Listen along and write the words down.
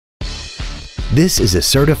This is a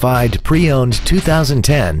certified pre-owned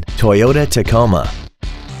 2010 Toyota Tacoma.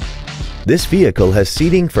 This vehicle has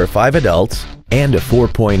seating for 5 adults and a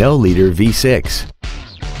 4.0-liter V6.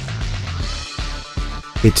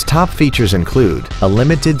 Its top features include a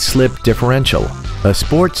limited slip differential, a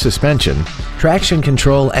sport suspension, traction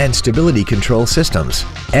control and stability control systems,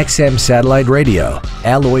 XM satellite radio,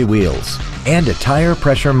 alloy wheels, and a tire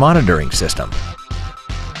pressure monitoring system.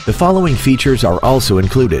 The following features are also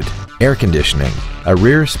included: air conditioning, a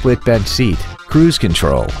rear split bench seat, cruise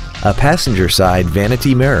control, a passenger side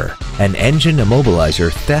vanity mirror, an engine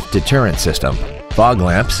immobilizer theft deterrent system, fog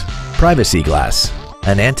lamps, privacy glass,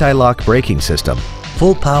 an anti-lock braking system,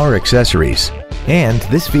 full power accessories, and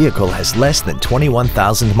this vehicle has less than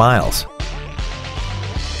 21,000 miles.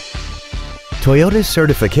 Toyota's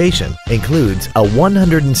certification includes a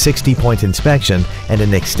 160-point inspection and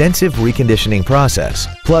an extensive reconditioning process,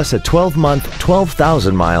 plus a 12-month,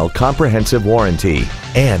 12,000-mile comprehensive warranty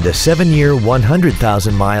and a 7-year,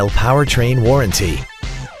 100,000-mile powertrain warranty.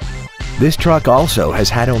 This truck also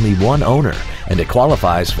has had only one owner and it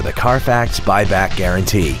qualifies for the Carfax buyback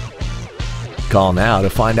guarantee. Call now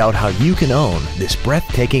to find out how you can own this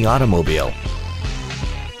breathtaking automobile.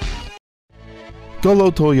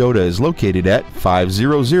 Gullo Toyota is located at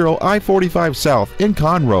 500 I-45 South in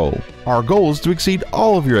Conroe. Our goal is to exceed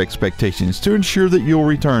all of your expectations to ensure that you'll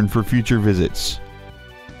return for future visits.